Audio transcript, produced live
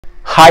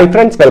Hi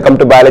friends, welcome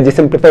to Biology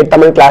Simplified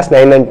Tamil class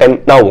 9 and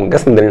 10. Now,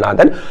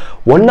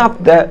 one of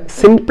the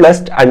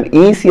simplest and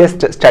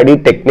easiest study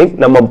technique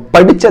நம்ம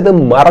படிச்சது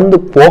மறந்து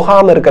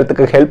போகாம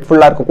இருக்கிறதுக்கு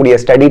ஹெல்ப்ஃபுல்லா இருக்கக்கூடிய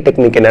ஸ்டடி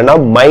டெக்னிக் என்னன்னா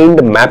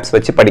மைண்ட் மேப்ஸ்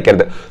வச்சு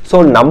படிக்கிறது.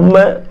 சோ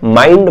நம்ம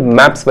மைண்ட்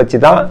மேப்ஸ் வச்சு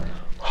தான்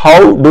how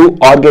do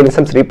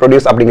organisms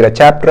reproduce அப்படிங்கிற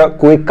சாப்டரை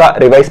குயிக்கா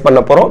ரிவைஸ் பண்ண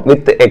போறோம்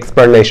with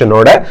explanation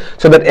ஓட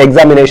so that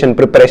examination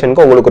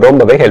preparationக்கு உங்களுக்கு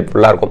ரொம்பவே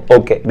ஹெல்ப்ஃபுல்லா இருக்கும்.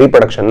 ஓகே,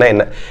 reproduction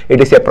என்ன?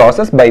 It is a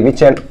process by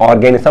which an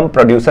organism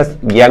produces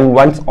young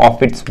ones of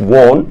its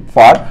own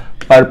for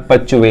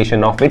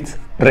perpetuation of its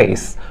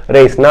race.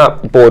 ரேஸ்னா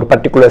இப்போ ஒரு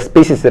பர்டிகுலர்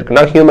ஸ்பீசிஸ்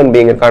இருக்குன்னா ஹியூமன்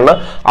பீயிங் இருக்காங்கன்னா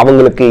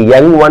அவங்களுக்கு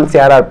யங் ஒன்ஸ்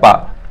யாரா இருப்பா?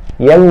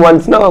 யங்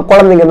ஒன்ஸ்னா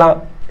குழந்தைங்க தான்.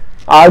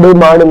 ஆடு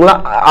மாடுங்களா,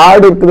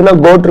 ஆடு இருக்குதுன்னா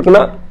கோட்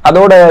இருக்குன்னா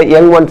அதோட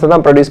யங் ஒன்ஸ்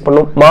தான் ப்ரொடியூஸ்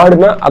பண்ணும்.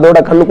 மாடுனா அதோட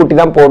கண்ணுக்குட்டி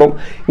தான் போடும்.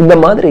 இந்த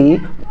மாதிரி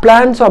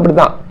பிளான்ஸும்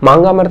அப்படிதான்.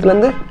 மாங்காய் மரத்துல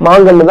இருந்து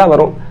மாங்கன்னு தான்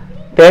வரும்,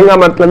 தேங்காய்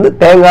மரத்துல இருந்து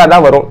தேங்காய்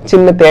தான் வரும்,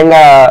 சின்ன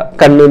தேங்காய்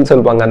கண்ணுன்னு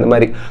சொல்லுவாங்க அந்த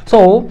மாதிரி. ஸோ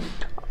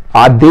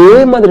அதே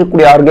மாதிரி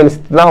கூடிய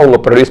ஆர்கானிசத்தை தான் அவங்க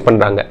ப்ரொடியூஸ்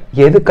பண்றாங்க.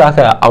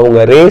 எதுக்காக?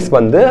 அவங்க ரேஸ்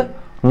வந்து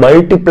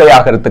மல்டிப்ளை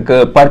ஆகிறதுக்கு.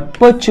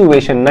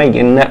 பர்பச்சுவேஷன்னா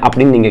என்ன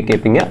அப்படின்னு நீங்க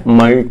கேட்பீங்க.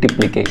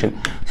 Multiplication.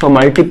 So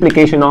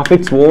multiplication of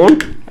its own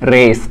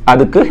race,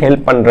 அதுக்கு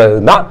ஹெல்ப் பண்றது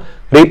தான்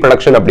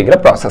ரீப்ரொடக்ஷன் அப்படிங்கிற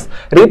ப்ராசஸ்.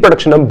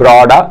 ரீப்ரொடக்ஷனை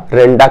ப்ராடா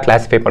ரெண்டா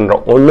கிளாசிஃபை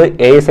பண்றோம். ஒன்னு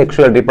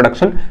ஏசெக்சுவல்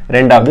ரீப்ரொடக்ஷன்,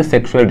 ரெண்டாவது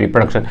செக்ஷுவல்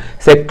ரீப்ரொடக்ஷன்.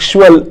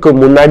 செக்ஷுவலுக்கு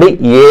முன்னாடி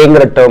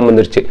ஏங்கிற டேர்ம்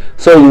வந்துருச்சு.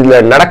 ஸோ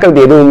இதுல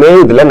நடக்கிறது எதுவுமே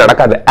இதுல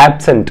நடக்காது.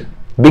 ஆப்சென்ட்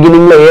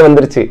பிகினிங்ல ஏ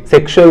வந்துருச்சு.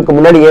 செக்ஷுவலுக்கு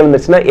முன்னாடி ஏ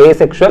வந்துருச்சுன்னா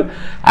ஏசெக்சுவல்.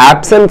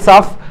 ஆப்சென்ஸ்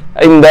ஆஃப்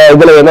இந்த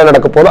இதுல என்ன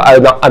நடக்க போதோ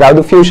அதுதான்.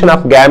 அதாவது fusion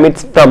of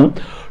gametes from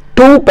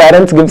two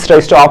parents gives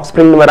rise to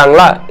offspring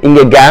வராங்களா,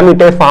 இங்க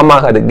கேமிட்டே ஃபார்ம்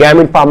ஆகாது.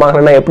 கேமிட் ஃபார்ம்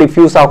ஆகணும்னா எப்படி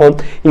ஃபியூஸ் ஆகும்?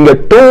 இங்க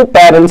two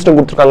parents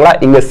கொடுத்துருக்காங்களா,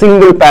 இங்க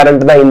சிங்கிள்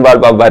பேரண்ட் தான்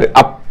இன்வால்வ் ஆவாரு.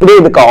 அப்படியே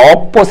இதுக்கு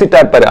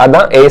ஆப்போசிட்டா இருப்பாரு.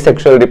 அதான்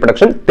asexual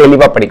reproduction.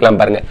 தெளிவா படிக்கலாம்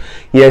பாருங்க.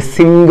 A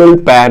single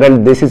parent,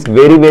 this is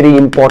very very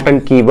important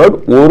keyword.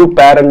 ஒரு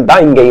parent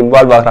தான் இங்க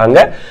இன்வால்வ்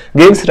ஆகுறாங்க.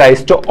 gives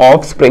rise to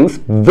offsprings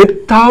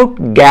without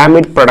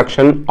gamete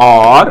production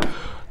or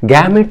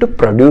gamete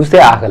produce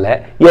ஆகல,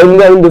 எங்க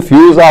இருந்து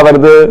fuse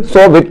ஆவறது?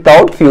 so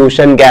without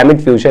fusion,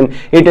 gamete fusion,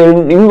 it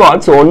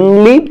involves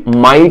only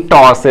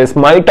mitosis.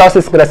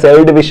 mitosis-ங்கற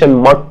cell division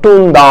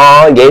மட்டும்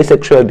தான்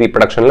asexual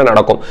reproductionல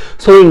நடக்கும்.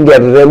 so இங்க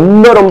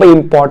ரொம்ப ரொம்ப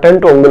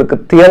இம்பார்ட்டன்ட். உங்களுக்கு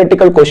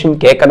தியரிட்டிக்கல் क्वेश्चन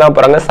கேட்க தான்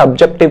போறாங்க,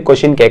 சப்ஜெக்டிவ்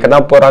क्वेश्चन கேட்க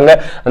தான் போறாங்க.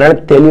 அதனால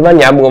தெளிவா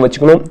ஞாபகம்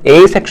வச்சுக்கணும்.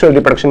 asexual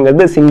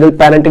reproductionங்கிறது சிங்கிள்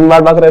பேரண்ட்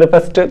இன்வால்வ் ஆகுற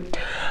first.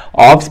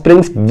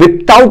 offsprings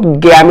without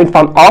gamete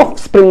form.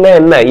 offspringனா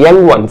என்ன?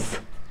 young ones.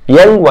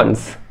 young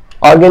ones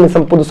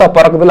organism புதுசா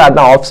பிறக்குதுல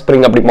அதான்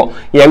ஆஃப்ஸ்பிரிங் அப்படிப்போம்.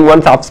 யங்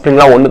ஒன்ஸ்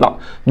ஆஃப்ஸ்பிரிங்லாம் ஒண்ணுதான்.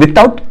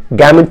 Without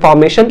gamete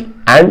formation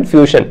and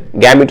fusion.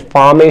 Gamete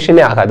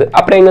ஃபார்மேஷனே ஆகாது.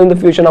 அப்புறம் எங்க இருந்து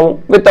ஃபியூஷன் ஆகும்?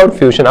 Without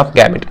fusion of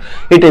gamete.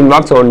 It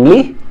involves only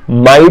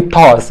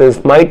mitosis.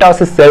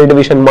 Mitosis cell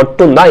division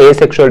மட்டும் தான்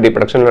ஏசெக்சுவல்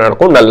ரீப்ரொடக்ஷன்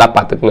நடக்கும். நல்லா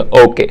பாத்துக்கங்க.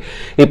 ஓகே,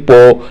 இப்போ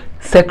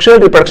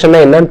செக்ஷுவல் ரீப்ரொடக்ஷன்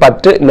என்னன்னு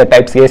பார்த்துட்டு இந்த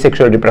டைப்ஸ்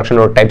ஏசெக்சுவல்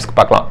ரீப்ரொடக்ஷனோட டைப்ஸ்க்கு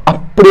பார்க்கலாம்.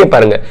 அப்படியே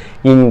பாருங்க,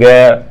 இங்க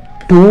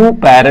டூ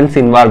பேரண்ட்ஸ்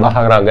இன்வால்வ்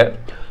ஆகுறாங்க.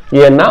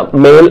 ஏன்னா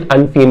மேல்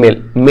அண்ட் ஃபீமேல்.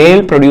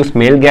 மேல் ப்ரொடியூஸ்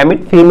மேல்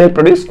gamete, female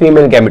produce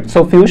female gamete.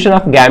 So fusion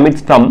of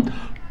gametes from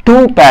two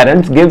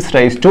parents gives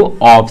rice to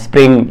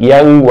offspring.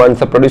 Young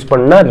ஒன்ஸை produce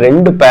பண்ணா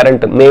ரெண்டு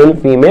பேரண்ட் மேல்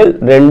ஃபீமேல்,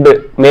 ரெண்டு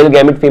மேல்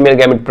கேமிட்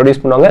ஃபீமேல் கேமிட்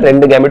ப்ரொடியூஸ் பண்ணுவாங்க.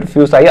 ரெண்டு கேமிட்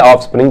ஃபியூஸ் ஆகி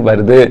offspring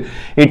வருது.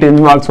 It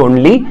involves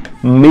only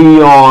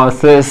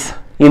meiosis.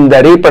 இந்த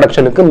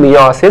ரீப்ரொடக்ஷனுக்கு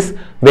meiosis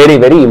very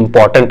very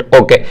important.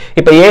 Okay,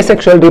 இப்போ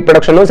ஏசெக்சுவல்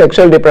ரீப்ரொடக்ஷனும்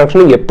செக்ஷுவல்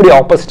ரீப்ரொடக்ஷனும் எப்படி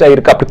ஆப்போசிட்டா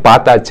இருக்கு அப்படி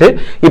பார்த்தாச்சு.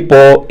 இப்போ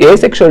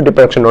ஏசெக்சுவல்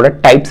ரீப்ரொடக்ஷனோட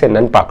டைப்ஸ்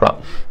என்னன்னு பார்க்கலாம்.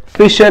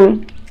 Fission,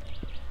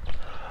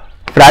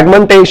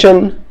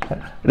 fragmentation,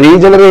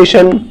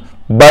 regeneration,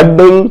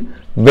 padding,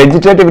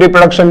 vegetative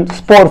reproduction,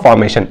 spore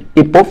formation.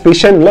 இப்போ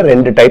ஃபிஷன்ல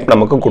ரெண்டு டைப்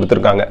நமக்கு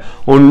கொடுத்துருக்காங்க.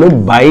 ஒன்னு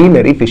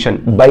பைனரி ஃபிஷன்.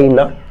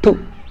 பைனா டூ,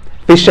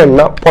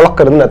 ஃபிஷன்னா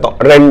பொளக்குறதுன்னு அர்த்தம்,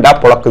 ரெண்டா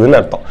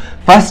பொளக்குதுன்னு அர்த்தம்.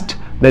 First,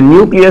 the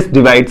nucleus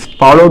divides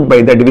followed by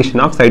the division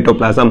of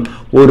cytoplasm.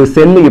 ஒரு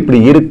செல் இப்படி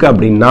இருக்கு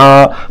அப்படின்னா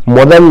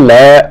முதல்ல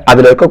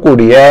அதுல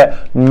இருக்கக்கூடிய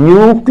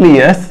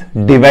நியூக்ளியஸ்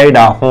டிவைட்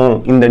ஆகும்.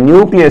 இந்த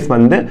நியூக்ளியஸ்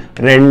வந்து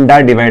ரெண்டா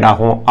டிவைட்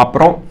ஆகும்.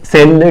 அப்புறம்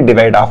செல்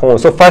டிவைட் ஆகும்.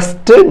 so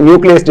first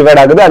நியூக்ளியஸ்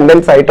டிவைட் ஆகுது and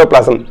then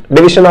cytoplasm.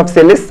 division of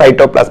cell is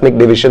cytoplasmic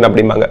division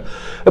அப்படிம்பாங்க.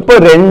 இப்போ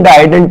ரெண்டு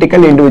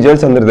ஐடென்டிக்கல்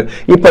இண்டிவிஜுவல்ஸ் வந்துருது.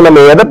 இப்போ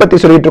நம்ம எதை பத்தி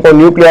சொல்லிட்டு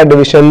இருக்கோம்? Nuclear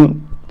division.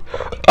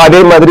 அதே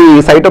மாதிரி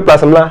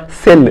சைட்டோபிளாசம்ல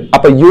செல்.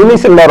 அப்ப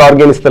யூனிசெல்லுலர்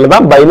ஆர்கானிசத்துல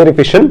தான் பைனரி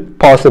ஃபிஷன்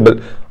பாசிபிள்.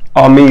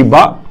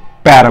 அமீபா,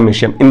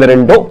 பாராமீஷியம், இந்த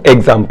ரெண்டும்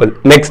example.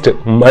 Next,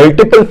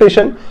 multiple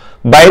fission.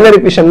 Binary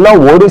ஃபிஷன்னா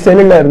ஒரு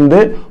செல்லுல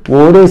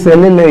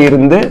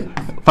இருந்து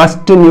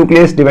ஃபர்ஸ்ட்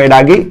நியூக்ளியஸ் டிவைட்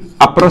ஆகி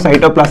அப்புறம்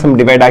சைட்டோபிளாசம்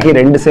டிவைட் ஆகி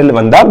ரெண்டு செல்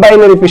வந்தா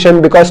binary fission.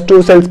 Because two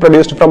cells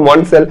produced from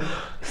one sell.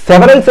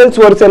 several cells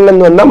ஒரு செல்ல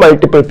இருந்து வந்தா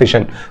multiple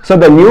fission. So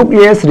the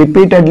nucleus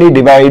repeatedly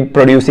divide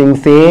producing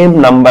same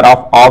number of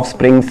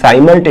offspring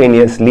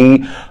simultaneously.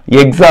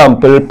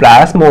 Example,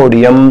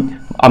 plasmodium,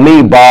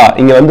 amoeba.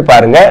 இங்க வந்து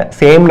பாருங்க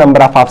சேம்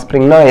நம்பர் ஆஃப்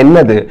ஆஃப்ஸ்பிரிங்னா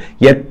என்னது,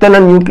 எத்தனை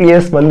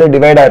நியூக்ளியஸ் வந்து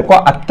டிவைட் ஆயிருக்கோ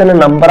அத்தனை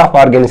நம்பர் ஆஃப்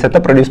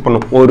ஆர்கானிசத்தை ப்ரொடியூஸ்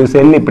பண்ணும். ஒரு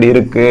செல் இப்படி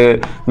இருக்கு,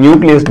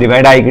 நியூக்ளியஸ்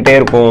டிவைட் ஆகிக்கிட்டே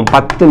இருக்கும்.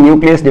 10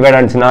 நியூக்ளியஸ் டிவைட்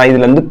ஆனிச்சுன்னா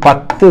இதுல இருந்து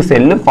 10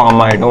 செல்லு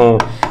ஃபார்ம் ஆயிடும்.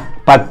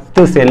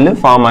 10 செல்லு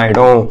ஃபார்ம்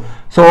ஆயிடும்.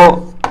 ஸோ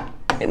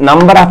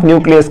நம்பர் ஆஃப்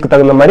நியூக்ளியஸ்க்கு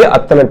தகுந்த மாதிரி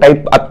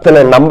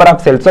அத்தனை நம்பர்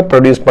ஆஃப் செல்ஸை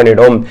ப்ரொடியூஸ்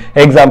பண்ணிடும்.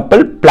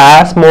 Example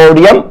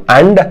plasmodium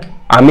and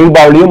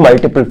அமீபாவிலையும்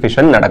multiple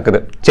fission நடக்குது.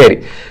 சரி,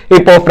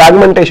 இப்போ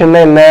பிராக்மெண்டேஷன்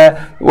என்ன,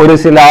 ஒரு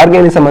சில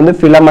ஆர்கானிசம் வந்து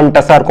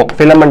ஃபிலமெண்டஸா இருக்கும்.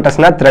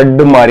 ஃபிலமெண்டஸ்னா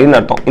த்ரெட் மாதிரின்னு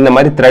அர்த்தம். இந்த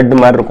மாதிரி த்ரெட்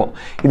மாதிரி இருக்கும்.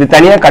 இது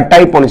தனியா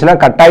கட்டாயி போனுச்சுன்னா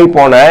கட்டாயி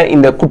போன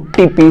இந்த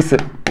குட்டி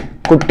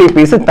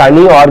பீஸ்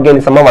தனி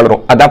ஆர்கானிசமா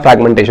வளரும். அதான்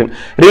பிராக்மெண்டேஷன்.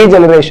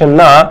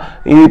 ரீஜெனரேஷன்னா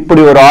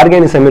இப்படி ஒரு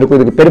ஆர்கானிசம் இருக்கும்,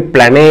 இதுக்கு பேர்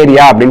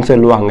பிளனேரியா அப்படின்னு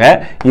சொல்லுவாங்க.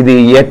 இது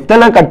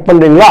எத்தனை கட்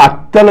பண்றீங்களோ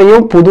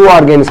அத்தனையும் புது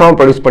ஆர்கானிசமா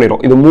ப்ரொடியூஸ்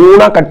பண்ணிடும். இது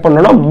 3 கட்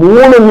பண்ணோம்னா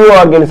 3 நியூ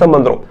ஆர்கானிசம்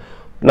வந்துடும்.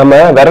 நம்ம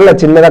விரலை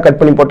சின்னதா கட்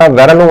பண்ணி போட்டா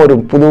விரலும் ஒரு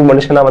புது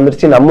மனுஷனா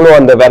வந்துருச்சு, நம்மளும்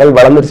அந்த விரல்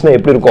வளர்ந்துருச்சுன்னா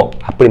எப்படி இருக்கும்?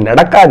 அப்படி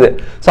நடக்காது.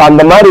 சோ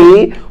அந்த மாதிரி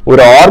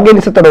ஒரு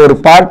ஆர்கானிசத்தோட ஒரு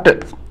பார்ட்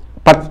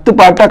 10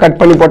 பார்ட்டா கட்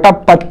பண்ணி போட்டா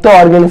 10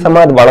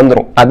 ஆர்கானிசமா அது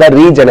வளர்ந்துரும். அதான்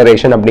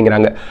ரீஜெனரேஷன்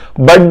அப்படிங்கிறாங்க.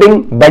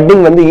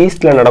 பட்டிங் வந்து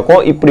ஈஸ்ட்ல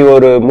நடக்கும். இப்படி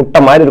ஒரு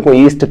முட்டை மாதிரி இருக்கும்.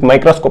 ஈஸ்ட்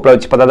மைக்ரோஸ்கோப்ல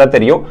வச்சு பார்த்தா தான்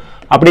தெரியும்.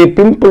 அப்படியே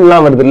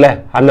பிம்பிள்லாம் வருது இல்ல,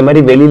 அந்த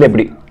மாதிரி வெளியில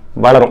இப்படி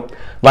வளரும்.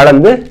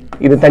 வளர்ந்து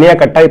இது தனியா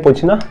கட்டாயி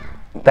போச்சுன்னா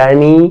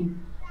தனி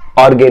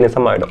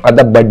ஆர்கானிசம் ஆயிடும்.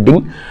 அதான் பட்டிங்.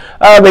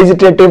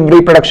 வெஜிடேட்டிவ்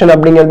ரீப்ரொடக்ஷன்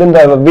அப்படிங்கிறது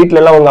இந்த வீட்டுல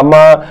எல்லாம் உங்க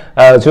அம்மா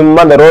சும்மா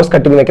அந்த ரோஸ்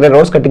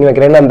கட்டிங்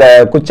வைக்கிறேன்னு அந்த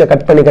குச்சை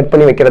கட்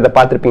பண்ணி வைக்கிறத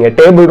பார்த்திருப்பீங்க.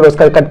 டேபிள் ரோஸ்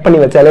கட் பண்ணி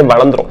வச்சாலே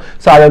வளர்ந்துரும்.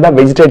 ஸோ அதுதான்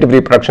வெஜிடேட்டிவ்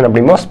ரீப்ரொடக்ஷன்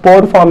அப்படின்னா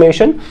ஸ்போர்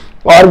ஃபார்மேஷன்.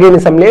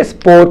 ஆர்கானிசம்லயே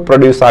ஸ்போர்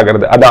ப்ரொடியூஸ்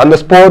ஆகிறது. அது அந்த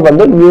ஸ்போர்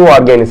வந்து நியூ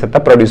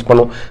ஆர்கானிசத்தை ப்ரொடியூஸ்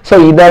பண்ணும்.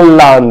 ஸோ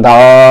இதெல்லாம்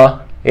தான்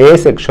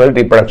asexual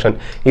reproduction.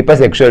 இப்ப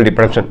sexual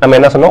reproduction நம்ம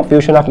என்ன சொன்னோம்,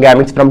 fusion of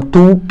gametes from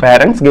 2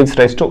 parents gives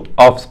rise to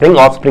offspring.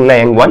 offspring na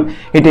young one,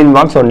 it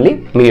involves only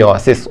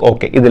meiosis.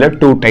 okay, இதுல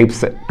 2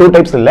 types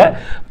இல்ல,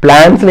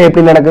 plants ல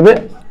எப்படி நடக்குது,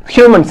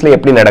 humans ல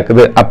எப்படி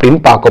நடக்குது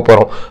அப்படின்னு பார்க்க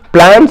போறோம்.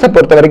 plants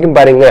பொறுத்த வரைக்கும்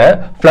பாருங்க,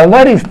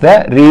 flower is the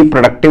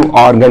reproductive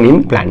organ in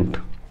plant.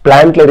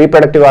 பிளான்ட்ல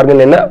reproductive organ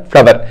என்ன,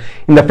 ஃப்ளவர்.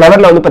 இந்த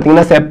ஃப்ளவர்ல வந்து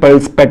பாத்தீங்கன்னா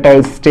செப்பல்ஸ்,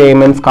 பெட்டல்ஸ்,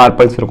 ஸ்டேமன்ஸ்,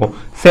 கார்பல்ஸ் இருக்கும்.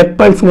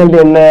 செப்பல்ஸ்ங்கிறது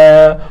என்ன,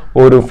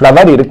 ஒரு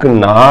ஃப்ளவர்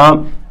இருக்குன்னா,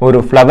 ஒரு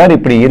ஃப்ளவர்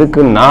இப்படி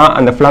இருக்குன்னா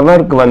அந்த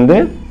ஃப்ளவருக்கு வந்து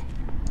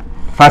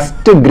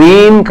ஃபர்ஸ்ட்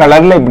கிரீன்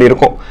கலர்ல இப்படி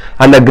இருக்கும்.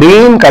 அந்த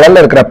கிரீன்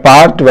கலர்ல இருக்கிற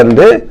பார்ட்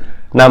வந்து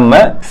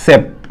நம்ம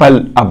செப்பல்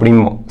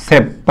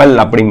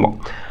அப்படிம்போம்.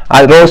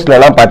 அது ரோஸ்ல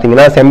எல்லாம்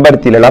பாத்தீங்கன்னா,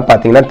 செம்பருத்தில எல்லாம்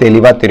பாத்தீங்கன்னா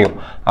தெளிவா தெரியும்.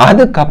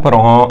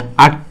 அதுக்கப்புறம்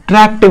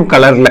அட்ராக்டிவ்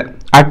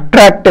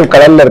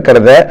கலர்ல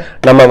இருக்கிறத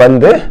நம்ம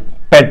வந்து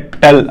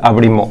பெட்டல்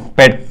அப்படிம்போம்.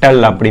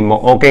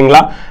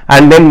 ஓகேங்களா?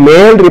 அண்ட் தென்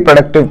மேல்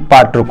ரீப்ரொடக்டிவ்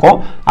பார்ட் இருக்கும்,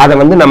 அதை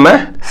வந்து நம்ம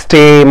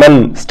ஸ்டேமன்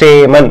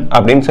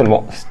அப்படின்னு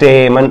சொல்லுவோம்.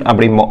 ஸ்டேமன்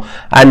அப்படிம்போம்.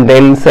 அண்ட்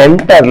தென்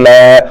சென்டர்ல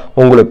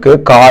உங்களுக்கு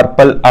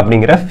கார்பல்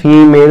அப்படிங்கிற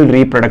ஃபீமேல்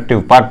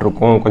ரீப்ரொடக்டிவ் பார்ட்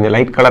இருக்கும். கொஞ்சம்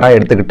லைட் கலரா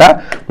எடுத்துக்கிட்டா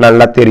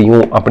நல்லா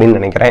தெரியும் அப்படின்னு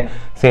நினைக்கிறேன்.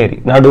 சரி,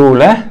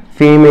 நடுவுல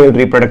ஃபீமேல்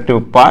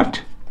ரீப்ரொடக்டிவ் பார்ட்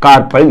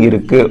கார்பல்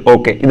இருக்கு.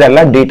 ஓகே,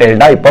 இதெல்லாம்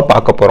டீடைல்டா இப்ப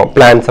பார்க்க போறோம்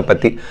பிளான்ட்ஸ்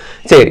பத்தி.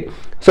 சரி,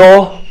 சோ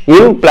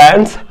இன்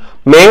பிளான்ட்ஸ்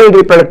மேல்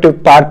ரீப்ரொடக்டிவ்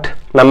பார்ட்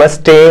நம்ம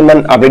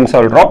ஸ்டேமன் அப்படின்னு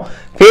சொல்றோம்.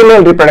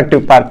 ஃபீமேல்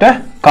ரீப்ரொடக்டிவ் பார்ட்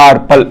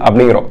கார்பல்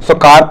அப்படிங்கிறோம். சோ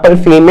கார்பல்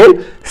ஃபீமேல்,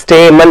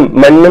 ஸ்டேமன்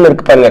மென்னு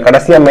இருக்கு பாருங்க,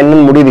 கடைசியா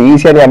மென்னு முடியுது,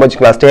 ஈஸியா ஞாபகம்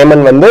வச்சுக்கலாம்.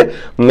 ஸ்டேமன் வந்து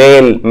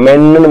மேல்,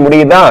 மென்னு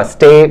முடியுதா,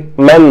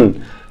 ஸ்டேமன்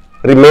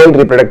மேல்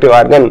ரீப்ரொடக்டிவ்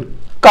ஆர்கன்,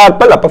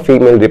 கார்பல் அப்ப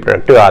ஃபீமேல்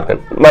ரீப்ரொடக்டிவ்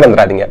ஆர்கன்,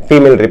 மறந்துடாதீங்க,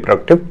 female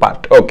reproductive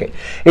part. Okay,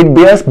 it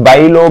piers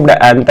bilobed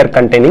anther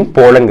containing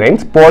pollen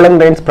grains. pollen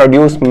grains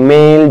produce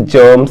male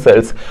germ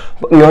cells.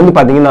 இங்க வந்து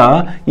பாத்தீங்கன்னா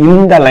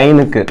இந்த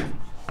லைனுக்கு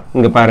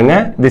இங்க பாருங்க,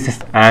 this is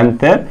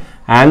anther.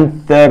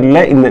 antherல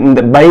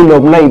இந்த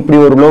பைலோப்னா இப்படி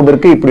ஒரு லோப்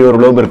இருக்கு, இப்படி ஒரு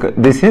லோப் இருக்கு.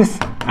 this is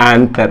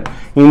anther.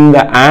 இந்த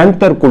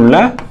antherக்குள்ள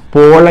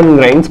pollen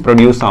grains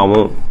produce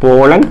ஆகும்.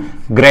 pollen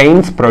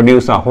grains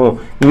produce ஆகும்.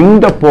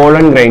 இந்த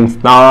pollen grains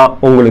தான்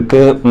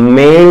உங்களுக்கு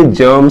male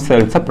germ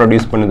cells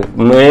produce பண்ணுது.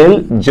 male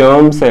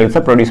germ cells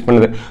produce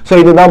பண்ணுது. so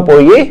இதுதான்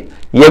போய்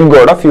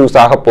எக்கோட ஃபியூஸ்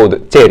ஆக போகுது.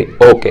 சரி,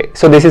 okay.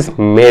 so this is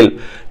male.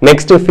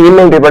 next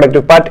female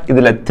reproductive part.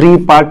 இதுல 3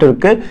 பார்ட்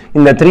இருக்கு.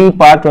 இந்த 3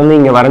 பார்ட் வந்து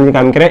இங்க வரைஞ்சு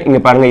காமிக்கிறேன். இங்க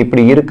பாருங்க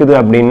இப்படி இருக்குது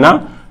அப்படின்னா,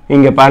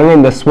 இங்க பாருங்க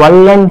இந்த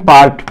swollen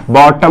part,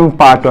 bottom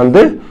part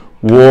வந்து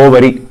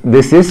ovary.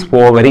 this is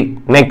ovary.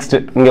 next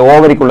இங்க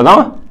ஓவரிக்குள்ள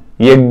தான்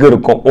எக்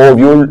இருக்கும்,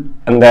 ஓவியூல்,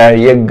 அந்த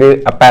எக்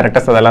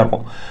apparatus அதெல்லாம்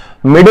இருக்கும்.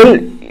 மிடில்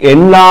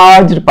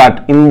enlarged part,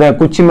 இந்த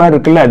குச்சி மாதிரி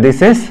இருக்குல்ல,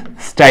 this is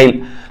style.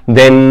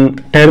 then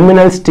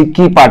terminal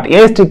sticky part.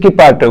 sticky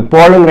part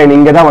pollen grain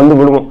இங்க தான் வந்து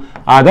விழுவும்,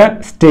 அத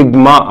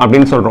ஸ்டிக்மா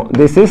அப்படின்னு சொல்றோம்.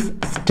 this is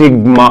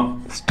stigma.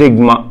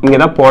 இங்க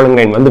தான் pollen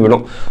grain வந்து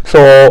விழும். so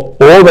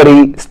ovary,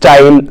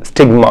 style,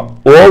 stigma.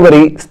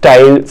 ovary,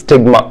 style,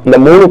 stigma, இந்த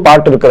 3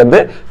 பார்ட்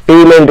இருக்கிறது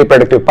female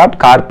reproductive part.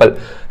 carpel.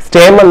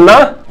 stamen-னா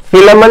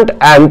filament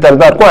anther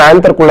தான் இருக்கும்.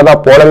 antherக்குள்ள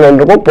தான் pollen grain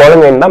இருக்கும். pollen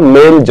grain தான்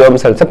male germ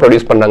cells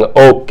ப்ரொடியூஸ் பண்றாங்க.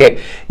 ஓகே,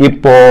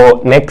 இப்போ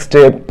நெக்ஸ்ட்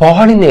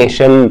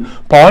pollination.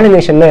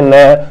 pollination என்ன,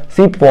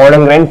 see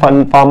pollen grain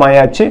form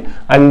ஆயாச்சு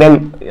and then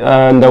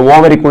இந்த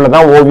ஓவரிக்குள்ள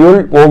தான்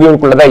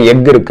ஓவியூலுக்குள்ள தான்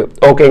எக் இருக்கு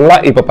ஓகேங்களா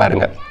இப்போ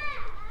பாருங்க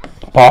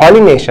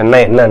pollination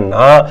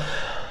என்னன்னா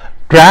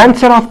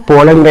transfer of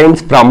pollen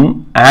grains from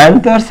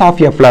anthers of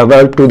a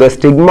flower to the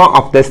stigma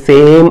of the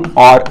same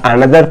or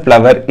another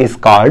flower is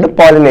called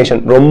pollination.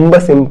 ரொம்ப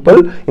சிம்பிள்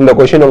இந்த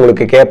क्वेश्चन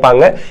உங்களுக்கு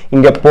கேட்பாங்க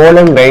இங்க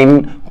pollen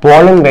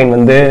grain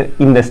வந்து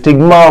இந்த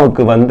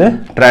ஸ்டிக்மாவுக்கு வந்து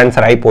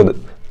ட்ரான்ஸ்ஃபர் ஆயி போகுது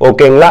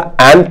ஓகேங்களா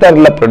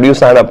ஆந்தர்ல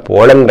ப்ரொடியூஸ் ஆன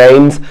pollen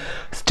grains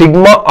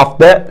stigma of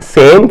the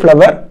same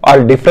flower or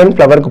different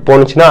flower க்கு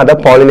போனுச்சுனா அத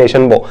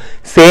pollination போ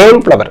same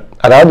flower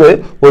அதாவது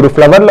ஒரு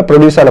ஃப்ளவர்ல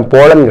ப்ரொடியூஸ் ஆன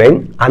pollen grain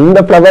அந்த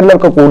ஃப்ளவர்ல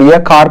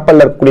இருக்கக்கூடிய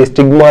கார்பல்ல இருக்கக்கூடிய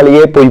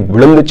ஸ்டிக்மாலயே போய்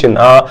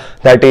விழுந்துச்சுனா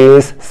that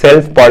is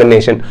self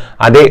pollination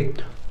அதே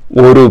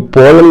ஒரு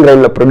pollen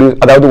grainல ப்ரொடியூஸ்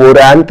அதாவது ஒரு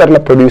ஆந்தர்ல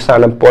ப்ரொடியூஸ்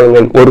ஆன pollen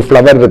grain ஒரு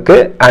ஃப்ளவர் இருக்கு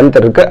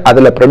ஆந்தர் இருக்கு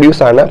அதுல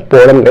ப்ரொடியூஸ் ஆன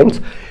pollen grains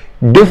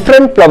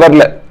டிஃபரண்ட்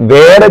ஃப்ளவர்ல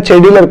வேற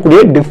செடியில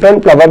இருக்கக்கூடிய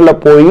டிஃபரண்ட் ஃப்ளவர்ல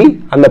போய்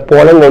அந்த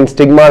pollen grain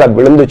ஸ்டிக்மால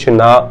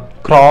விழுந்துச்சுனா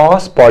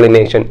cross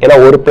pollination ஏனா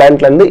ஒரு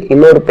பிளான்ட்ல இருந்து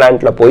இன்னொரு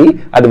பிளான்ட்ல போய்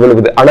அது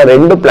விழுகுது ஆனா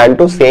ரெண்டு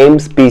பிளான்ட்டும் சேம்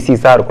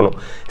ஸ்பீசிஸா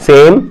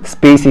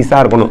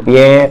இருக்கணும்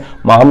ஏன்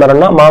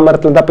மாமரம்னா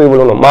மாமரத்துல தான் போய்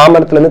விழணும்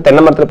மாமரத்துல இருந்து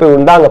தென்னை மரத்துல போய்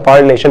விழுந்தா அங்க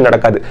pollination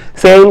நடக்காது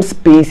சேம்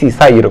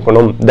ஸ்பீசிஸா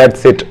இருக்கணும்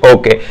that's it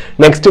okay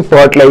next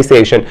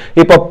fertilization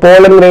இப்போ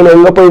pollen grain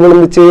எங்க போய்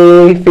விழுந்துச்சு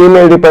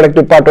female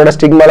reproductive partோட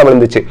ஸ்டிக்மால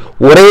விழுந்துச்சு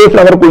ஒரே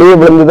ஃப்ளவர்க்குள்ளேயே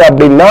விழுந்தது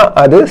அப்படினா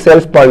அது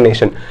self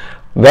pollination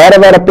வேற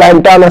வேற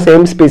பிளான்ட்டான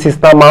சேம்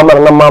ஸ்பீசிஸ் தான்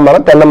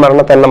மாமரம் தென்னை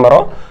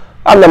மரம்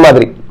அந்த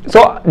மாதிரி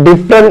சோ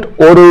டிஃபரண்ட்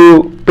ஒரு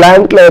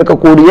பிளான்ட்ல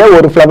இருக்கக்கூடிய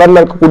ஒரு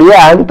ஃப்ளவர்ல இருக்கக்கூடிய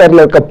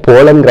ஆந்தர்ல இருக்க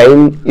pollen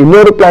grain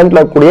இன்னொரு பிளான்ட்ல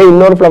இருக்கக்கூடிய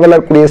இன்னொரு ஃப்ளவர்ல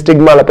இருக்கக்கூடிய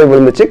ஸ்டிக்மால போய்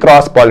விழுந்துச்சு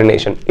கிராஸ்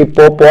பாலினேஷன்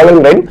இப்போ pollen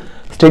grain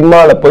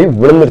ஸ்டிக்மால போய்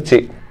விழுந்துருச்சு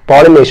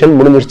pollination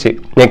முடிஞ்சிருச்சு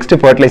next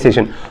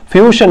fertilization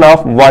fusion of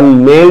one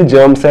male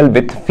germ cell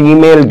with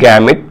female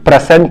gamete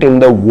present in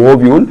the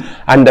ovule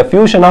and the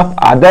fusion of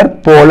other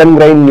pollen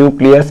grain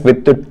nucleus with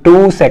the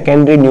two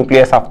secondary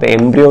nucleus of the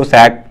embryo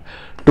sac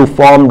to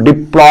form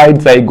diploid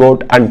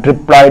zygote and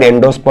triploid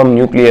endosperm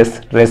nucleus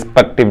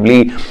respectively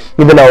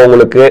இது நான்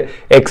உங்களுக்கு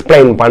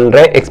explain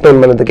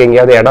பண்றதுக்கு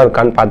எங்கயாவது இடம்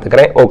இருக்கான்னு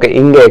பாத்துக்கறேன் okay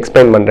இங்க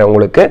explain பண்றேன்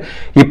உங்களுக்கு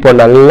இப்போ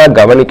நல்லா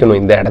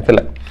கவனிக்கணும் இந்த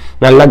இடத்துல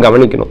நல்லா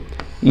கவனிக்கணும்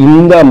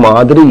இந்த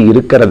மாதிரி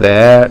இருக்குறத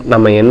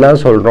நம்ம என்ன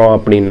சொல்றோம்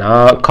அப்படினா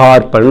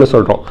கார்பல்னு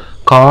சொல்றோம்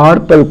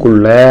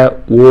கார்பல்குள்ள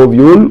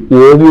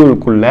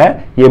ஓவியூலுக்குள்ள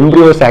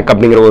எம்ப்ரியோ சாக்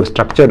அப்படிங்கிற ஒரு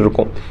ஸ்ட்ரக்சர்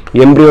இருக்கும்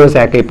எம்ப்ரியோ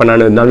சாக் இப்ப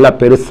நான் நல்லா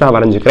பெருசா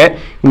வரைஞ்சுக்கிறேன்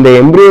இந்த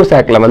எம்ப்ரியோ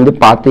சாக்ல வந்து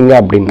பாத்தீங்க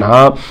அப்படினா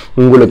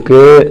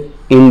உங்களுக்கு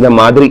இந்த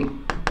மாதிரி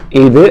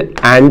இது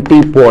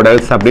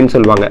ஆன்டிபோடல்ஸ் அப்படினு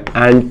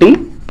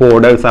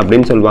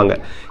சொல்வாங்க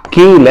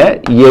கீழ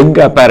எக்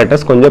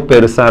apparatus கொஞ்சம்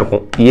பெருசா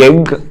இருக்கும்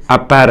எக்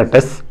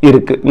apparatus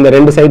இருக்கு இந்த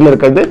ரெண்டு சைடுல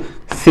இருக்குது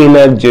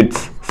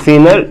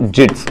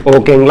synergids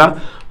ஓகேங்களா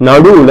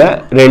நடுவுல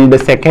ரெண்டு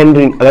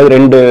செகண்டரி அதாவது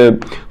ரெண்டு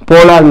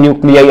போலார்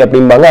நியூக்ளியை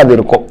அப்படிம்பாங்க அது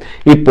இருக்கும்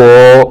இப்போ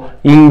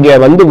இங்க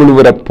வந்து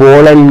விழுவுற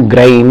pollen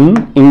grain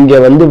இங்க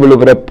வந்து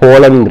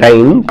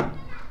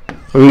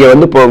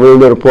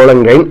ஒரு pollen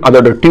grain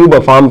அதோட டியூபை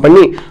ஃபார்ம்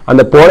பண்ணி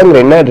அந்த pollen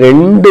grain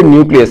ரெண்டு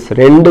நியூக்ளியஸ்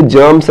ரெண்டு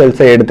germ cells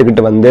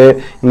எடுத்துக்கிட்டு வந்து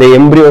இந்த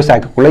எம்ப்ரியோ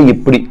சாக்குக்குள்ள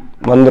இப்படி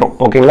வந்துரும்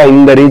ஓகேங்களா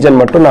இந்த ரீஜன்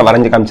மட்டும் நான்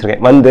வரைஞ்சு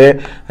காமிச்சிருக்கேன் வந்து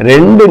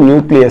ரெண்டு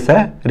நியூக்ளியஸை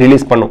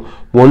ரிலீஸ் பண்ணும்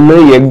ஒன்னு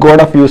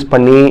எக்கோட ஃபியூஸ்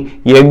பண்ணி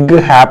எக்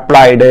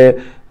ஹாப்ளாய்டு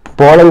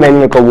pollen grain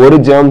இருக்க ஒரு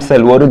germ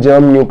cell ஒரு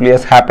germ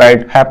nucleus haploid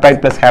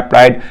plus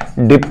haploid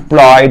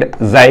diploid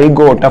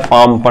zygote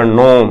form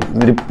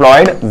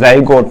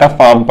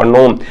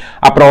பண்ணும்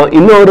அப்புறம்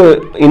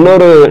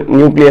இன்னொரு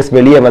நியூக்ளியஸ்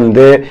வெளியே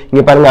வந்து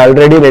இங்க பாருங்க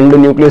ஆல்ரெடி ரெண்டு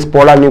நியூக்ளியஸ்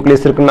போலார்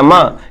நியூக்ளியஸ்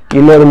இருக்குன்னமா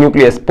இன்னொரு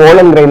நியூக்ளியஸ்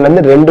pollen grainல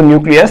இருந்து ரெண்டு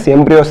நியூக்ளியஸ்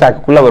எம்ப்ரியோ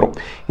சாக்குக்குள்ள வரும்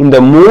இந்த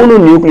மூணு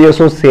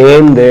நியூக்ளியஸும்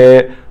சேர்ந்து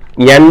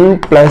n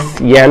plus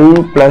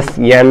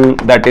n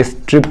that is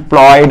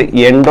triploid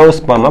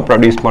endosperm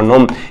produce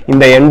பண்ணும்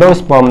இந்த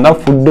endosperm தான்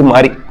food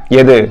மாதிரி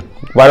எது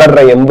வளர்ற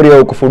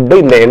எம்ப்ரியோவுக்கு ஃபுட்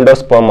இந்த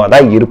எண்டோஸ்பெர்மா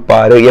தான்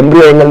இருப்பாரு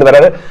எம்ப்ரியோ எங்க இருந்து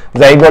வராது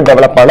ஜைகோட்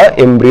டெவலப் ஆன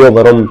எம்ப்ரியோ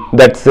வரும்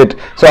தட்ஸ் இட்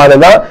சோ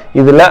அதுதான்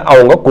இதுல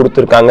அவங்க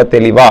கொடுத்திருக்காங்க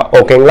தெளிவா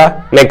ஓகேங்களா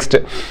next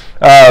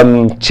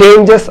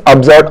changes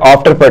observed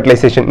after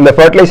fertilization இந்த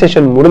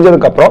fertilization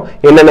முடிஞ்சதுக்கு அப்புறம்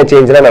என்னென்ன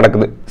சேஞ்ச்லாம்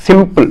நடக்குது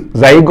சிம்பிள்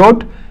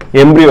ஜைகோட்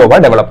எம்ப்ரியோவா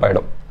டெவலப்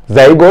ஆயிடும்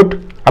ஜைகோட்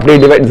அப்படி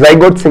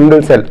ஜைகோட்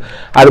சிங்கிள் செல்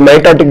அது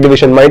மைட்டாட்டிக்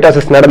டிவிஷன்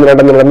மைட்டாசிஸ்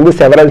நடந்து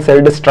செவரல்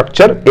செல்டு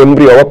ஸ்ட்ரக்சர்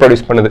எம்ப்ரியோவை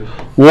ப்ரொடியூஸ் பண்ணுது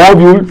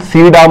ஓவியூல்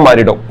சீடா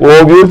மாறிடும்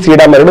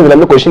இதுல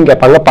இருந்து क्वेश्चन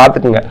கேட்பாங்க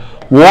பாத்துக்கங்க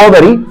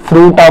ஓவரி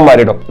ஃப்ரூட்டா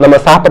மாறிடும் நம்ம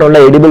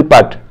சாப்பிடுறோம்ல எடிபிள்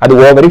பார்ட் அது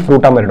ஓவரி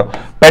ஃப்ரூட்டா மாறிடும்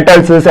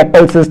petals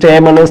chappals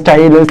stamen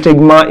style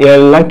stigma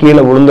எல்லாம்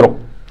கீழே விழுந்துரும்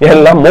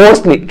எல்லாம்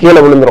மோஸ்ட்லி கீழே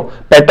விழுந்துரும்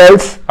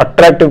பெட்டல்ஸ்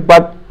அட்ராக்டிவ்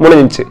பார்ட்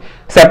முடிஞ்சிச்சு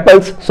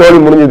செப்பல்ஸ் சோலி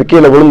முடிஞ்சது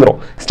கீழே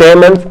விழுந்துரும்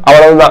ஸ்டேமன்ஸ்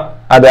அவ்வளவுதான்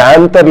அது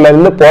ஆந்தர்ல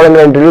இருந்து pollen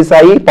grain ரிலீஸ்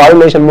ஆகி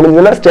பாலினேஷன்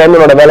முடிஞ்சதுன்னா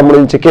ஸ்டேமனோட வேலை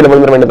முடிஞ்சிச்சு கீழே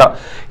விழுந்துற வேண்டியதான்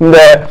இந்த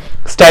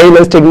ஸ்டைல்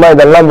ஸ்டிக்மா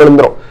இதெல்லாம்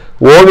விழுந்துரும்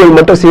ஓவியல்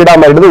மட்டும் சீடா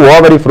மாறிடுது,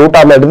 ஓவரி ஃப்ரூட்டா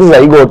மாறிடுது,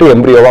 ஜைகோட்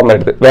எம்பிரியோவா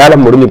மாறிடுது. வேலை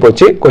முடிஞ்சு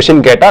போச்சு. क्वेश्चन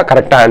கேட்டா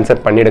கரெக்ட்டா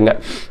ஆன்சர் பண்ணிடுங்க.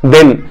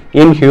 தென்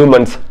இன்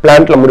ஹியூமன்ஸ்,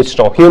 பிளான்ட்ல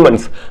முடிச்சிட்டோம்.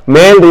 ஹியூமன்ஸ்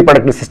மேல்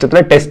ரீப்ரொடக்டிவ்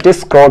சிஸ்டத்துல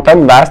testis,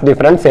 scrotum, was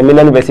difference,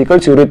 seminal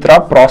vesicles, urethra,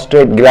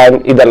 prostate gland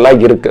இதெல்லாம்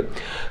இருக்கு.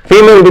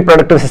 ஃபீமேல்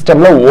ரீப்ரொடக்டிவ்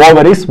சிஸ்டம்ல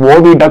ovaries,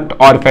 oviduct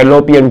R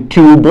Fallopian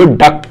tube.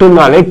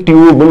 டக்ட்னாலே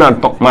டியூப்னு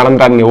அர்த்தம்,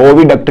 மறந்துடாதீங்க.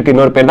 ஓவிடக்ட்க்கு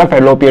இன்னொரு பேர் தான்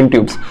ஃபெலோப்பியன்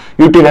டியூப்ஸ்.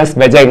 யூட்டிரஸ்,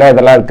 வெஜைனா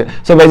இதெல்லாம் இருக்கு.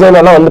 ஸோ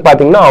வெஜைனாலாம் வந்து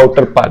பாத்தீங்கன்னா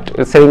அவுட்டர் பார்ட்,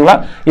 சரிங்களா?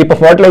 இப்போ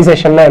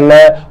ஃபர்டிலைசேஷன்ல என்ன?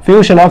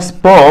 Fusion of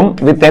sperm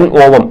with an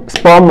ovum.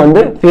 Sperm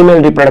வந்து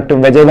ஃபீமேல் ரீப்ரொடக்டிவ்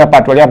வெஜைனா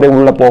பார்ட் வழியா அப்படியே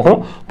உள்ள போகும்,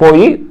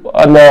 போய்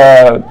அந்த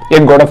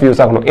எக்கோட ஃபியூஸ்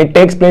ஆகணும். It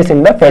takes place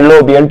in the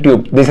Fallopian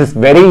tube. This is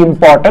very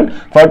important.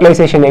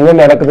 Fertilisation எங்க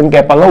நடக்குதுன்னு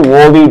கேட்பாங்க.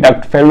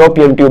 ஓவிடக்ட்,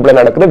 ஃபெலோப்பியன் டியூப்ல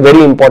நடக்குது.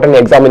 Very important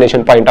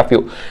examination point of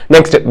view.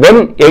 Next, when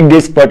egg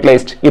is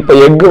fertilized, இப்போ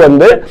எக்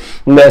வந்து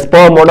இந்த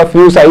ஸ்பெர்மோட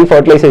ஃபியூஸ் ஆகி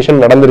ஃபர்டிலைசேஷன்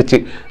நடந்துருச்சு.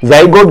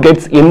 Zygote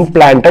gets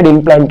implanted.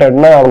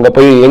 இம்ப்ளான்டட்னா அவங்க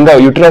போய் எங்க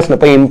யூட்டிரஸ்ல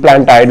போய்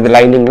இம்ப்ளான்ட் ஆயிடுது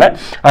லைனிங்ல,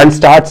 and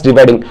starts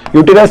dividing.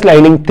 Uterus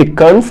lining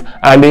thickens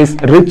and is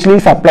richly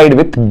supplied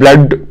with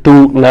blood to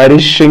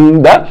nourishing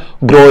the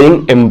growing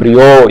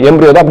embryo.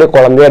 Embryo தான் அப்படியே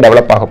குழந்தையா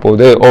டெவலப் ஆக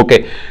போகுது. Okay.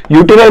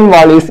 Uterine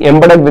wall is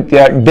embedded with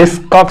a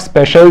disc of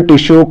special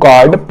tissue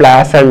called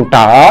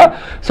placenta.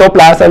 So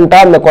placenta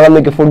அந்த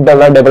குழந்தைக்கு food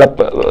எல்லாம் develop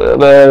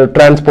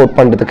transport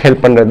பண்றதுக்கு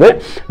help பண்றது.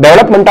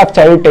 Development of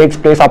child takes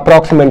place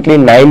approximately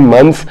 9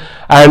 months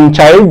and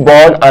child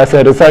born as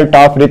a result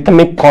of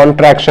rhythmic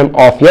contraction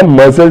of a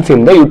muscles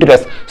in the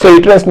uterus. So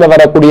uterusல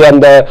வரக்கூடிய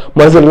அந்த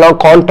muscle எல்லாம்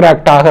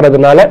contract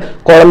ஆகிறதுனால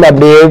குழந்தை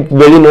அப்படியே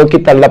வெளி நோக்கி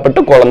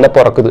தள்ளப்பட்டு குழந்தை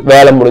பிறக்குது.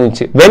 வேலை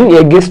முடிஞ்சிச்சு. when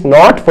egg is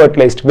not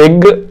fertilized,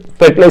 egg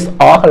fertilize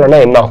ஆகலனா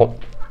என்ன ஆகும்?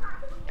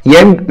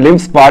 Egg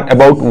lives for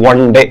about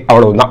 1 day,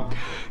 அவ்வளவுதான்.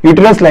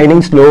 Uterus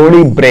lining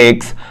slowly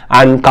breaks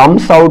and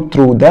comes out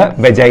through the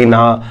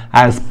vagina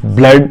as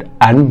blood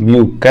and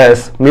mucus.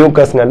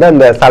 Mucusங்கிறது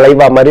அந்த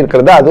சலைவா மாதிரி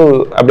இருக்கிறது, அது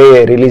அப்படியே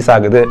ரிலீஸ்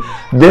ஆகுது.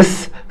 This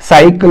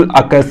cycle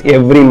occurs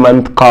every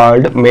month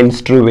called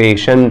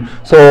menstruation.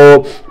 So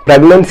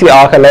pregnancy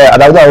ஆகல,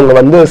 அதாவது அவங்க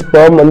வந்து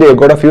ஸ்பெர்ம் வந்து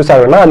எக்கோட ஃபியூஸ்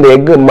ஆகலனா அந்த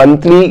எக்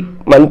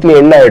மந்த்லி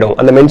என்ன ஆயிடும்?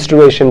 அந்த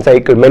menstrual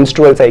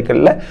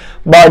சைக்கிள்ல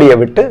பாடியை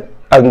விட்டு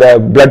அந்த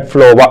blood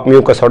ஃப்ளோவா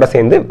மியூக்கஸோட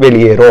சேர்ந்து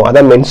வெளியேறும்.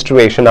 அதான்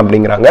menstruation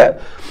அப்படிங்கிறாங்க.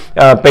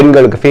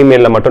 பெண்களுக்கு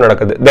ஃபீமேல்ல மட்டும்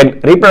நடக்குது. தென்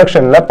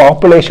ரீப்ரொடக்ஷன்ல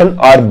population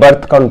R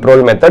birth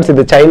control methods.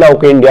 இது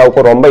சைனாவுக்கு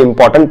இந்தியாவுக்கு ரொம்ப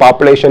இம்பார்ட்டன்ட்.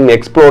 பாப்புலேஷன்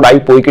எக்ஸ்ப்ளோர்ட் ஆகி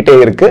போய்கிட்டே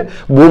இருக்கு.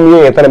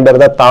 பூமியும் எத்தனை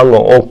பேர் தான்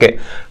தாங்கும். Okay.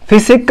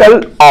 Physical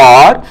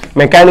R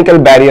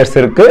mechanical barriers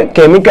இருக்கு.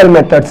 கெமிக்கல்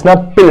மெத்தட்ஸ்னா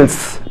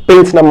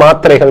பில்ஸ்னா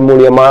மாத்திரைகள்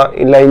மூலியமா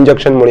இல்ல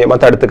இன்ஜெக்ஷன் மூலியமா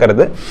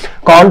தடுத்துக்கிறது.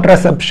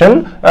 கான்ட்ரசெப்ஷன்,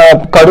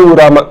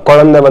 கருவுறாம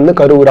குழந்தை வந்து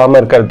கருவுறாம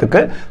இருக்கிறதுக்கு.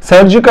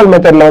 சர்ஜிக்கல்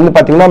மெத்தட்ல வந்து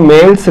பாத்தீங்கன்னா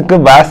மேல்ஸுக்கு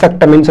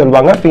வாசெக்டமின்னு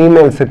சொல்லுவாங்க,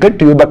 ஃபீமேல்ஸுக்கு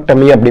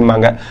டியூபெக்டமி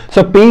அப்படிம்பாங்க.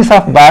 So piece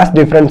of was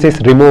difference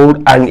is removed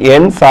and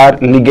ends R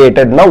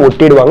லிகேட்டட்னா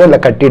ஒட்டிடுவாங்க இல்ல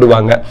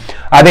கட்டிடுவாங்க.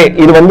 அதே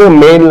இது வந்து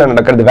மேல்ல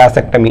நடக்கிறது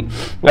வாசெக்டமி.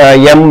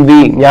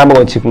 எம்வி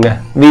ஞாபகம் வச்சுக்கோங்க,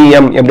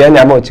 விஎம் எப்படியாவது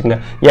ஞாபகம் வச்சுக்கோங்க.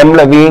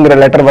 எம்ல விங்கிற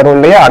லெட்டர் வரும்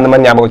இல்லையா, அந்த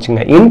மாதிரி ஞாபகம்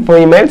வச்சுங்க. இன்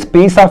females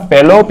piece of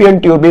Fallopian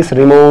tube is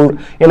removed.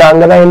 ஏன்னா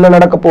அங்கதான் என்ன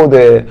நடக்க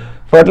போகுது?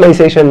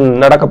 ஃபர்டிலைசேஷன்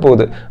நடக்க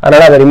போகுது.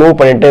 அதனால அதை ரிமூவ்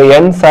பண்ணிட்டு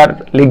எண்ட்ஸ் ஆர்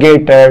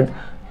லிகேட்டட்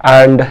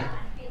அண்ட்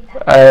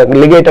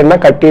லிகேட்டட்னா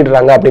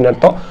கட்டிடுறாங்க அப்படின்னு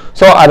அர்த்தம்.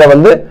 ஸோ அதை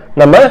வந்து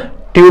நம்ம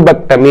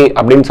டியூபெக்டமி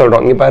அப்படின்னு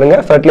சொல்றோம். இங்க பாருங்க,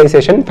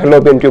 ஃபர்டிலைசேஷன்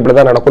ஃபெலோப்பியன் டியூப்ல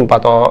தான் நடக்கும்னு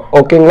பார்த்தோம்.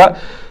 ஓகேங்களா?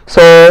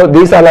 So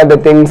these are the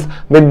things.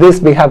 With this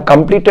we have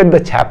completed the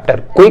chapter.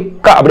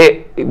 Quick அப்படியே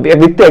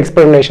with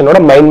explanation ஓட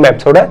மைண்ட்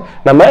மேப்ஸ் ஓட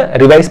நம்ம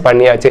ரிவைஸ்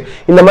பண்ணியாச்சு.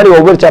 இந்த மாதிரி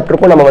ஒவ்வொரு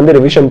சாப்டருக்கும் நம்ம வந்து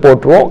ரிவிஷன்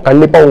போட்டுருவோம்.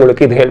 கண்டிப்பா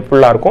உங்களுக்கு இது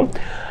ஹெல்ப்ஃபுல்லா இருக்கும்.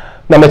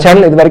 நம்ம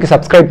சேனல் இது வரைக்கும்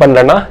சப்ஸ்கிரைப்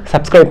பண்ணலன்னா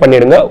சப்ஸ்கிரைப்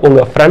பண்ணிடுங்க.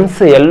 உங்க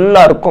ஃப்ரெண்ட்ஸ்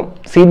எல்லாருக்கும்,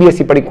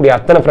 சிபிஎஸ்இ படிக்கக்கூடிய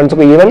அத்தனை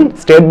ஃப்ரெண்ட்ஸுக்கும், ஈவன்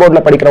ஸ்டேட்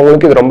போர்டில்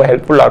படிக்கிறவங்களுக்கு இது ரொம்ப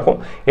ஹெல்ப்ஃபுல்லா இருக்கும்.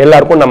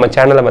 எல்லாருக்கும் நம்ம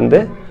சேனலை வந்து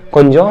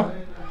கொஞ்சம்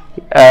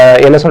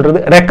என்ன சொல்றது,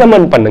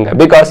 ரெக்கமெண்ட் பண்ணுங்க.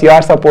 Because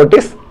your support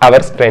is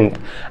our strength.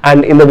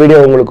 And இந்த வீடியோ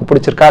உங்களுக்கு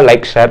பிடிச்சிருக்கா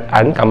லைக், ஷேர்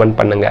அண்ட் கமெண்ட்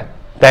பண்ணுங்க.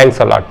 Thanks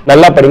a lot.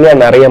 நல்லா படிங்க,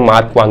 நிறைய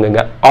மார்க்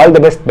வாங்குங்க. All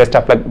the best. Best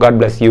of luck. God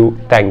bless you.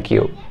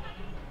 Thank you.